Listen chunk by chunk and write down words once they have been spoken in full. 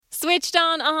Switched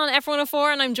on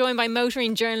F104, and I'm joined by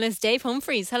motoring journalist Dave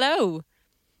Humphreys. Hello.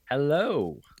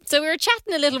 Hello. So we were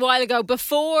chatting a little while ago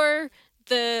before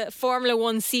the Formula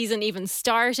One season even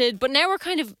started, but now we're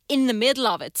kind of in the middle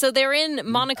of it. So they're in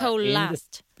Monaco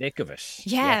last. The thick of it.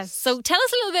 Yes. So tell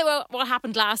us a little bit about what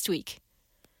happened last week.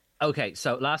 Okay,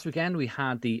 so last weekend we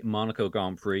had the Monaco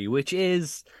Grand Prix, which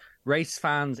is, race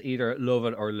fans either love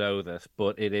it or loathe it,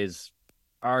 but it is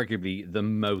arguably the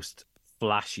most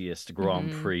flashiest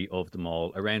Grand Prix of them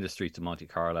all around the streets of Monte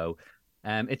Carlo.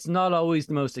 It's not always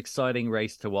the most exciting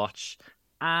race to watch,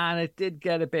 and it did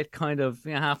get a bit kind of,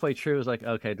 halfway through. It was like,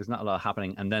 okay, there's not a lot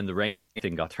happening, and then the race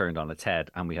thing got turned on its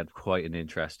head, and we had quite an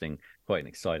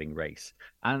exciting race.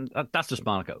 And that's just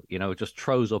Monaco, it just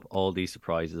throws up all these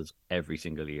surprises every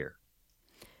single year.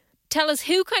 Tell us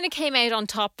who kind of came out on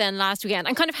top then last weekend,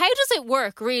 and kind of how does it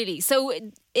work really? So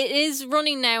it is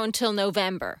running now until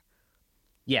November.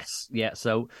 Yes, yeah.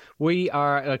 So we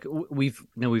are we've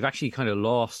actually kind of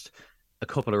lost a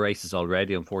couple of races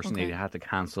already. Unfortunately, they had to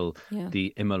cancel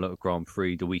the Imola Grand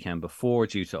Prix the weekend before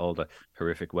due to all the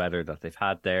horrific weather that they've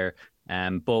had there.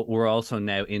 But we're also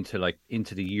now into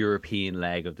the European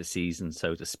leg of the season,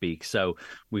 so to speak. So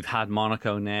we've had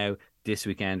Monaco now. This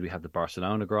weekend we have the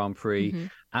Barcelona Grand Prix,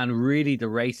 and really the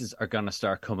races are going to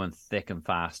start coming thick and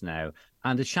fast now.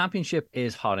 And the championship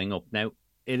is hotting up now.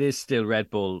 It is still Red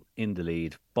Bull in the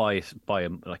lead by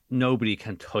nobody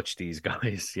can touch these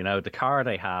guys. The car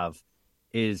they have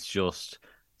is just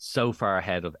so far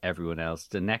ahead of everyone else.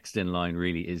 The next in line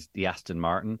really is the Aston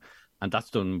Martin, and that's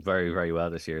done very, very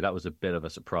well this year. That was a bit of a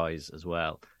surprise as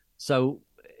well. So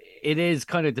it is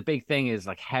kind of the big thing is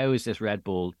how is this Red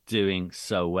Bull doing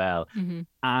so well?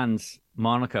 And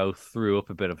Monaco threw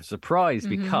up a bit of a surprise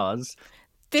because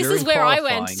this is where I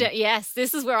went.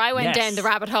 This is where I went down the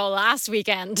rabbit hole last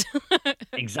weekend.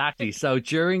 Exactly. So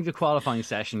during the qualifying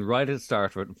session, right at the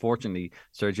start of it, unfortunately,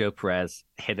 Sergio Perez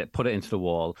put it into the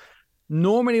wall.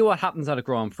 Normally, what happens at a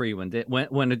Grand Prix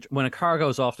when a car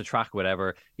goes off the track, or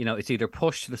whatever, it's either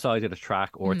pushed to the side of the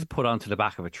track or it's put onto the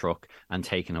back of a truck and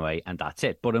taken away, and that's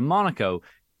it. But in Monaco,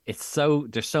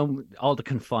 all the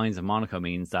confines of Monaco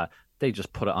means that they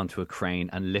just put it onto a crane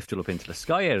and lift it up into the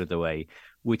sky out of the way,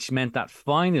 which meant that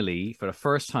finally, for the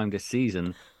first time this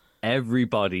season,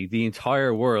 everybody, the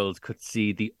entire world, could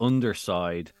see the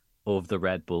underside of the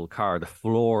Red Bull car, the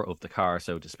floor of the car,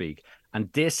 so to speak.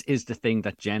 And this is the thing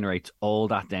that generates all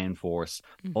that downforce,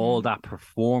 all that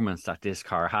performance that this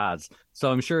car has.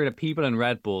 So I'm sure that people in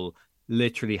Red Bull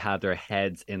literally had their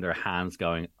heads in their hands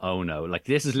going, oh no,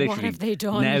 this is literally, what have they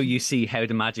done? Now you see how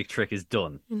the magic trick is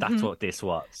done. That's what this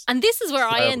was. And this is where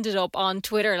I ended up on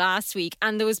Twitter last week,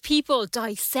 and there was people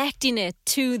dissecting it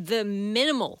to the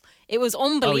minimal. It was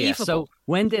unbelievable. Oh, yeah. So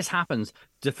when this happens,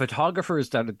 the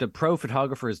pro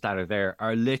photographers that are there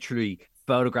are literally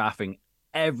photographing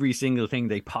every single thing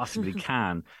they possibly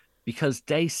can, because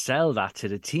they sell that to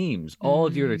the teams. All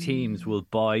the other teams will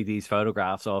buy these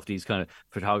photographs off these kind of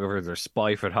photographers, or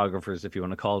spy photographers, if you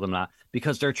want to call them that,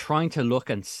 because they're trying to look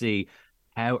and see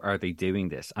how are they doing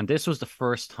this. And this was the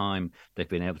first time they've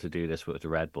been able to do this with the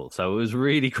Red Bull. So it was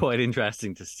really quite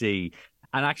interesting to see.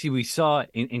 And actually we saw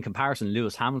in comparison,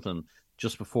 Lewis Hamilton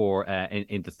just before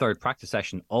in the third practice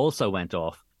session also went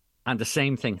off, and the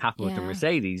same thing happened with the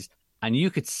Mercedes. And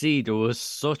you could see there was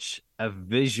such a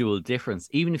visual difference,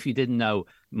 even if you didn't know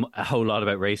a whole lot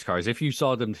about race cars. If you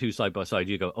saw them two side by side,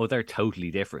 you go, oh, they're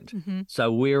totally different.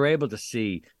 So we were able to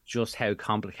see just how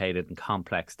complicated and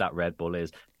complex that Red Bull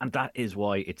is. And that is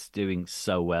why it's doing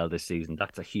so well this season.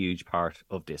 That's a huge part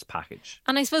of this package.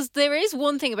 And I suppose there is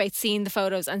one thing about seeing the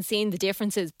photos and seeing the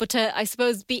differences, but to, I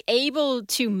suppose, be able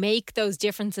to make those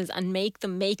differences and make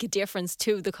them make a difference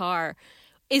to the car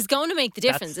is going to make the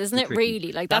difference, isn't it,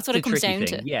 really? That's what it comes down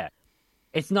to. Yeah.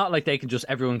 It's not like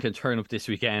everyone can turn up this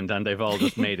weekend and they've all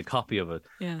just made a copy of it.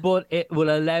 But it will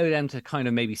allow them to kind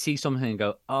of maybe see something and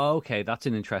go, oh, okay, that's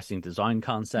an interesting design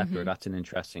concept, or that's an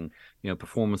interesting,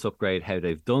 performance upgrade, how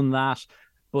they've done that.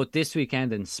 But this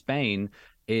weekend in Spain,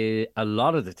 a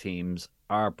lot of the teams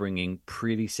are bringing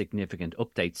pretty significant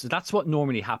updates. So that's what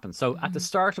normally happens. So at the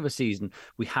start of a season,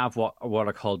 we have what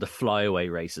are called the flyaway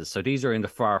races. So these are in the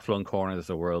far-flung corners of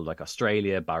the world, like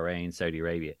Australia, Bahrain, Saudi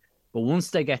Arabia. But once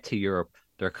they get to Europe,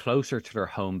 they're closer to their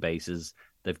home bases.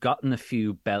 They've gotten a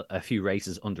few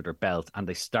races under their belt, and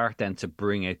they start then to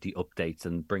bring out the updates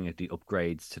and bring out the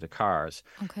upgrades to the cars.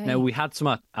 Okay. Now, we had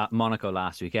some at Monaco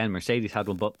last weekend. Mercedes had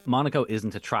one, but Monaco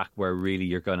isn't a track where really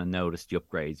you're going to notice the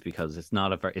upgrades, because it's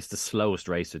it's the slowest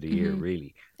race of the year,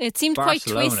 really. It seemed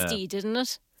Barcelona, quite twisty, didn't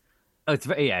it? Oh,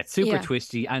 it's super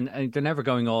twisty, and they're never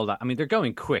going all that. I mean, they're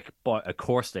going quick, but of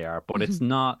course they are, but it's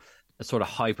not a sort of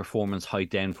high performance, high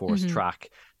downforce track.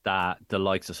 that the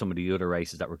likes of some of the other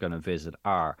races that we're going to visit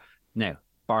are. Now,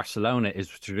 Barcelona is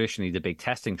traditionally the big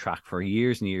testing track for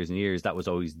years and years and years. That was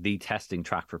always the testing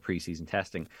track for preseason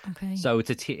testing. Okay. So it's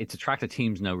a track that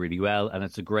teams know really well, and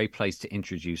it's a great place to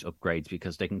introduce upgrades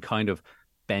because they can kind of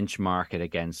benchmark it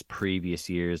against previous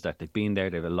years that they've been there.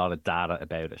 They have a lot of data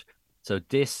about it. So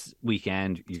this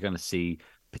weekend, you're going to see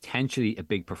potentially a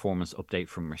big performance update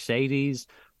from Mercedes.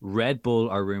 Red Bull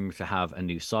are rumored to have a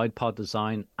new side pod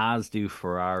design, as do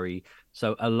Ferrari.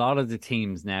 So a lot of the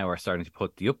teams now are starting to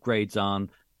put the upgrades on,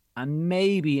 and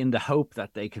maybe in the hope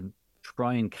that they can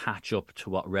try and catch up to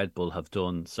what Red Bull have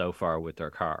done so far with their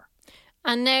car.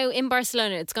 And now in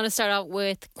Barcelona, it's going to start out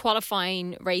with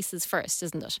qualifying races first,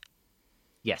 isn't it?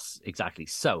 Yes, exactly.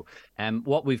 So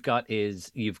what we've got is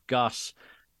you've got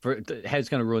how it's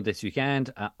going to run this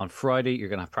weekend. On Friday, you're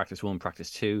going to have practice 1, practice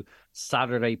 2.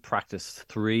 Saturday, practice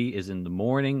 3 is in the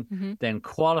morning. Mm-hmm. Then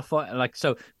qualify,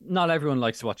 so not everyone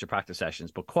likes to watch your practice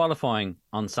sessions, but qualifying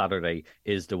on Saturday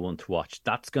is the one to watch.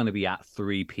 That's going to be at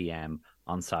 3 p.m.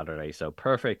 on Saturday. So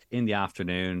perfect in the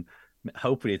afternoon.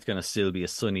 Hopefully it's going to still be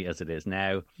as sunny as it is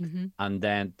now. Mm-hmm. And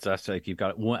then that's like you've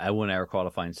got a 1 hour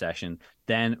qualifying session.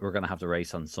 Then we're going to have the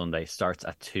race on Sunday. Starts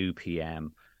at 2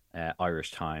 p.m.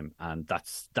 Irish time, and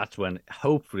that's when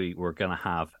hopefully we're going to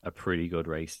have a pretty good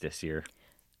race this year.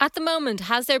 At the moment,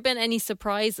 has there been any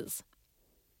surprises?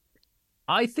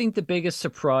 I think the biggest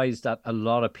surprise that a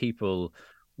lot of people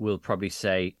will probably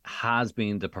say has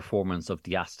been the performance of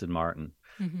the Aston Martin.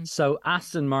 Mm-hmm. So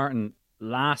Aston Martin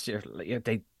last year,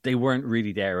 they weren't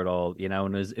really there at all,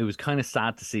 and it was kind of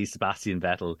sad to see Sebastian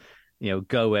Vettel,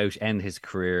 go out, end his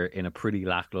career in a pretty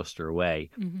lackluster way.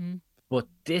 Mm-hmm. But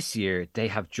this year, they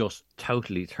have just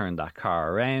totally turned that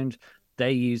car around.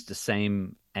 They use the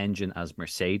same engine as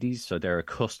Mercedes, so they're a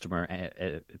customer.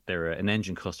 They're an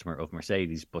engine customer of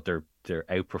Mercedes, but they're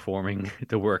outperforming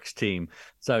the works team.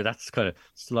 So that's kind of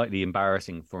slightly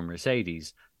embarrassing for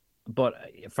Mercedes. But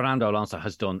Fernando Alonso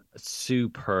has done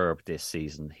superb this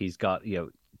season. He's got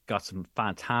some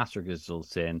fantastic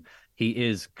results in. He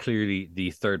is clearly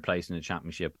the third place in the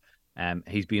championship.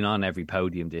 He's been on every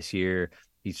podium this year.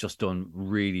 He's just done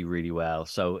really, really well.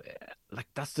 So,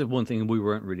 that's the one thing we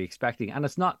weren't really expecting. And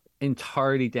it's not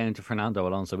entirely down to Fernando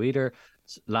Alonso either.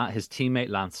 His teammate,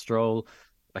 Lance Stroll,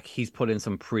 he's put in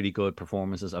some pretty good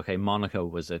performances. Okay, Monaco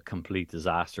was a complete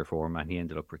disaster for him and he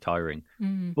ended up retiring.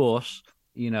 Mm. But,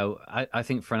 I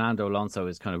think Fernando Alonso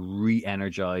is kind of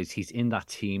re-energized. He's in that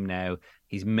team now.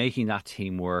 He's making that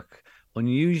team work.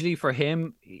 Unusually for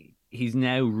him, he's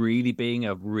now really being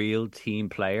a real team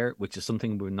player, which is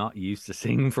something we're not used to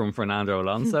seeing from Fernando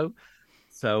Alonso.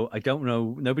 So I don't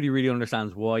know. Nobody really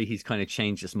understands why he's kind of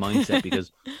changed his mindset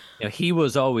because he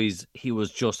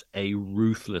was just a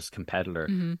ruthless competitor.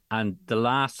 Mm-hmm. And the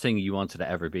last thing you wanted to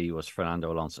ever be was Fernando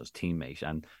Alonso's teammate.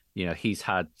 And, he's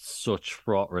had such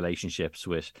fraught relationships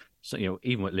with,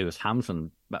 even with Lewis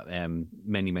Hamilton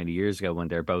many, many years ago when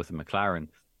they're both in McLaren.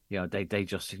 They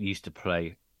just used to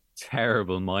play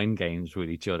terrible mind games with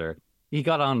each other. He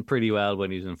got on pretty well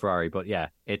when he was in Ferrari, but yeah,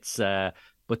 it's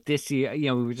but this year,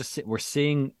 we're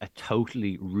seeing a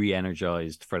totally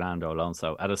re-energized Fernando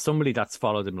Alonso. And as somebody that's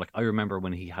followed him, I remember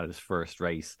when he had his first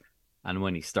race and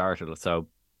when he started, so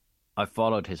I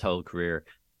followed his whole career,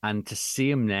 and to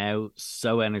see him now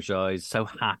so energized, so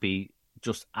happy,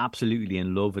 just absolutely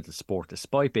in love with the sport,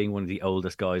 despite being one of the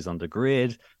oldest guys on the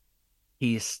grid,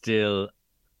 he is still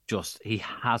he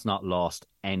has not lost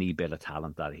any bit of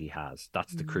talent that he has.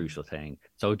 That's the crucial thing.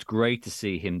 So it's great to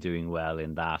see him doing well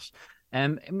in that. I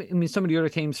mean, some of the other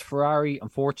teams, Ferrari,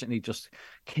 unfortunately, just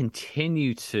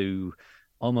continue to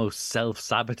almost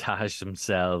self-sabotage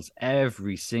themselves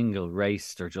every single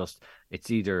race.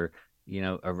 It's either,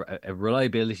 a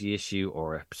reliability issue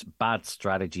or a bad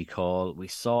strategy call. We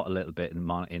saw a little bit in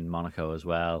Monaco as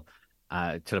well,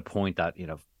 to the point that,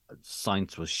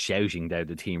 Sainz was shouting down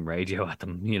the team radio at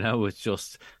them. It's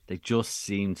just they just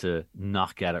seem to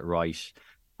not get it right.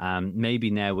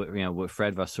 Maybe now with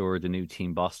Fred Vasseur, the new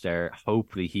team boss there,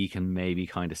 hopefully he can maybe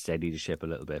kind of steady the ship a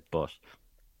little bit. But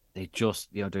they just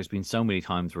there's been so many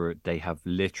times where they have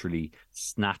literally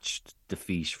snatched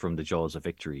defeat from the jaws of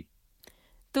victory.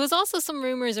 There was also some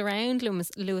rumours around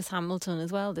Lewis Hamilton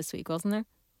as well this week, wasn't there?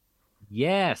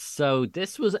 Yes. So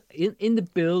this was in the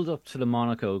build up to the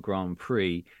Monaco Grand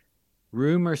Prix.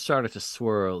 Rumours started to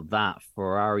swirl that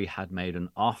Ferrari had made an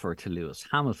offer to Lewis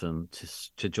Hamilton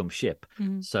to jump ship,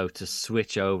 so to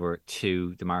switch over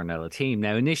to the Maranello team.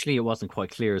 Now, initially, it wasn't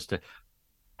quite clear as to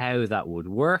how that would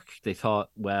work. They thought,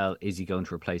 well, is he going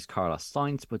to replace Carlos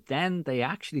Sainz? But then they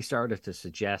actually started to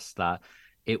suggest that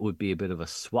it would be a bit of a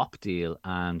swap deal,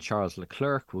 and Charles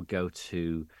Leclerc would go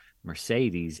to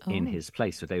Mercedes in his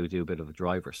place. So they would do a bit of a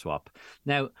driver swap.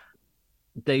 Now,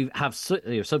 they have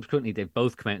subsequently they've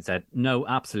both come out and said, no,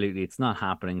 absolutely, it's not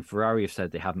happening. Ferrari have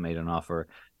said they haven't made an offer.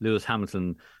 Lewis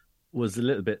Hamilton was a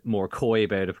little bit more coy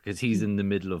about it because he's in the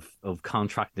middle of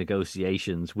contract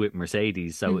negotiations with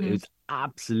Mercedes. So it was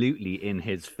absolutely in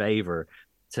his favor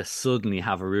to suddenly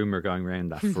have a rumor going around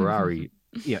that Ferrari,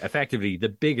 effectively the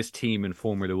biggest team in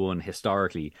Formula One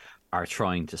historically, are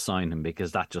trying to sign him,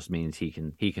 because that just means he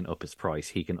can up his price,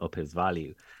 he can up his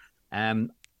value.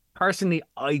 Personally,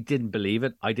 I didn't believe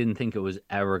it. I didn't think it was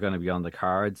ever going to be on the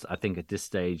cards. I think at this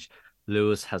stage,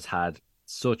 Lewis has had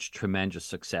such tremendous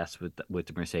success with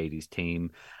the Mercedes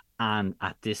team, and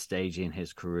at this stage in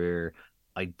his career,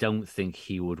 I don't think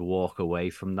he would walk away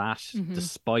from that,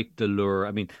 despite the lure.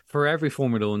 I mean, for every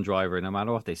Formula One driver, no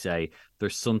matter what they say,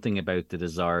 there's something about the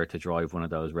desire to drive one of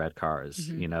those red cars.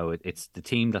 It's the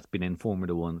team that's been in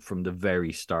Formula One from the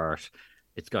very start.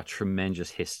 It's got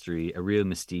tremendous history, a real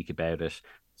mystique about it.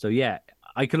 So yeah,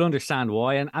 I could understand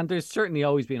why, and there's certainly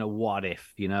always been a what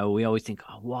if. We always think,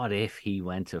 oh, what if he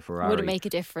went to Ferrari? Would it make a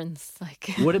difference?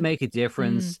 Would it make a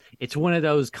difference? It's one of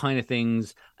those kind of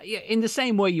things. In the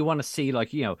same way, you want to see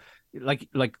like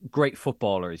great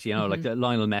footballers, like the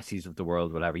Lionel Messi's of the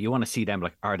world, whatever. You want to see them,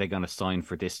 like, are they going to sign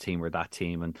for this team or that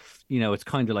team? And it's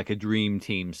kind of like a dream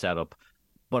team setup.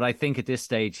 But I think at this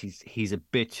stage, he's a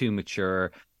bit too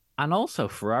mature. And also,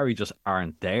 Ferrari just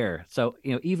aren't there. So,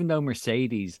 even though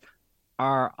Mercedes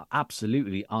are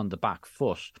absolutely on the back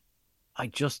foot, I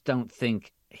just don't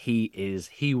think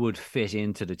he would fit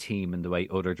into the team in the way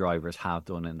other drivers have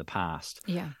done in the past.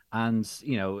 Yeah. And,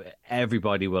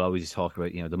 everybody will always talk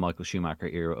about, the Michael Schumacher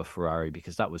era of Ferrari,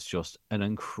 because that was just an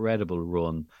incredible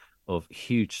run of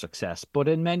huge success. But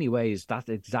in many ways, that's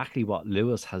exactly what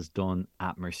Lewis has done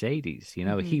at Mercedes.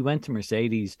 He went to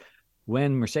Mercedes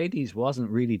when Mercedes wasn't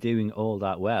really doing all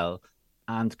that well,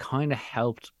 and kind of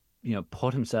helped,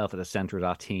 put himself at the center of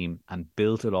that team and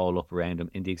built it all up around him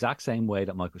in the exact same way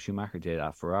that Michael Schumacher did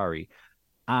at Ferrari.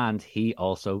 And he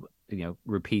also,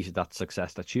 repeated that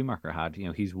success that Schumacher had.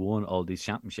 He's won all these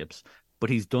championships, but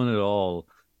he's done it all.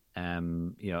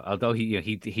 Although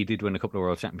he did win a couple of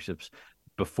world championships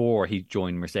before he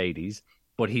joined Mercedes,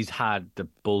 but he's had the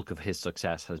bulk of his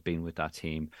success has been with that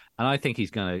team. And I think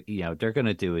he's going to, they're going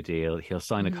to do a deal. He'll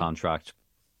sign a contract.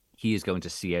 He is going to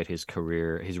see out his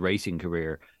career, his racing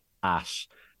career at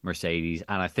Mercedes.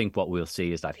 And I think what we'll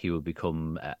see is that he will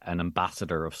become an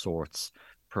ambassador of sorts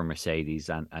for Mercedes,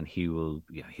 and he'll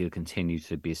continue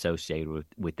to be associated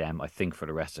with them, I think, for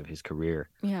the rest of his career.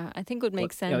 Yeah, I think it would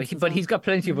make sense. But he's got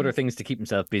plenty of other things to keep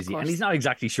himself busy, and he's not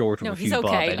exactly short of a few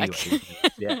bob anyway.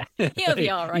 Yeah. He'll be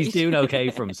all right. He's doing okay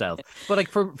for himself. But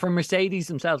for Mercedes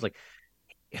themselves,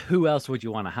 who else would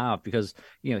you want to have? Because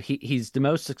he's the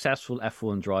most successful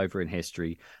F1 driver in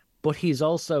history, but he's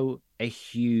also a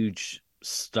huge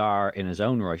star in his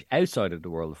own right outside of the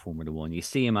world of Formula One. You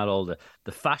see him at all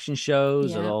the fashion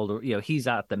shows, and all the he's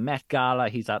at the Met Gala,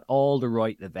 he's at all the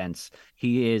right events.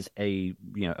 He is a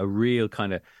real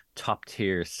kind of top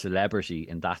tier celebrity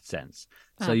in that sense.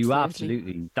 So you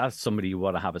absolutely, that's somebody you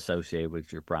want to have associated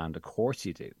with your brand. Of course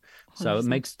you do. 100%. So it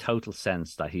makes total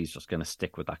sense that he's just going to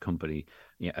stick with that company,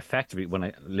 effectively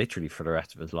literally for the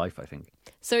rest of his life, I think.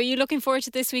 So are you looking forward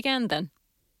to this weekend then?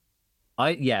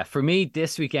 For me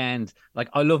this weekend,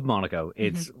 I love Monaco.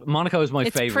 Monaco is my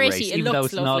favorite race, even though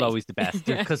it's not always the best,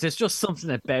 because there's just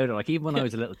something about it. Even when I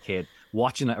was a little kid,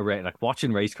 watching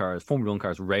race cars, Formula One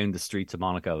cars around the streets of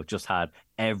Monaco, just had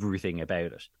everything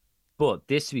about it. But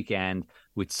this weekend,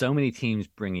 with so many teams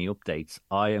bringing updates,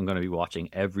 I am going to be watching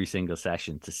every single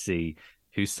session to see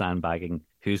who's sandbagging,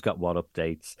 who's got what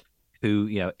updates, who,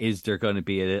 is there going to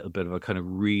be a little bit of a kind of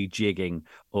rejigging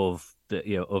of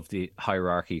the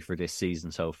hierarchy for this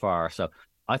season so far. So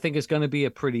I think it's going to be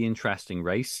a pretty interesting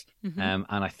race. And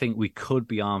I think we could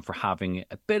be on for having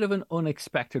a bit of an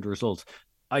unexpected result.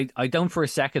 I don't for a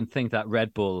second think that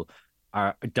Red Bull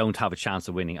don't have a chance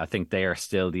of winning. I think they are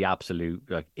still the absolute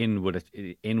in with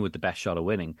the best shot of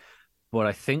winning. But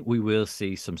I think we will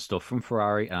see some stuff from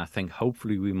Ferrari, and I think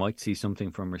hopefully we might see something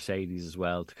from Mercedes as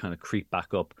well to kind of creep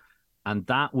back up. And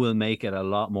that will make it a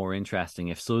lot more interesting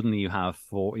if suddenly you have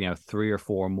 3 or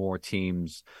 4 more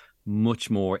teams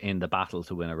much more in the battle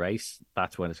to win a race.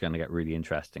 That's when it's going to get really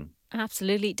interesting.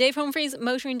 Absolutely. Dave Humphreys,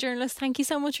 motoring journalist, thank you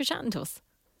so much for chatting to us.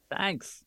 Thanks.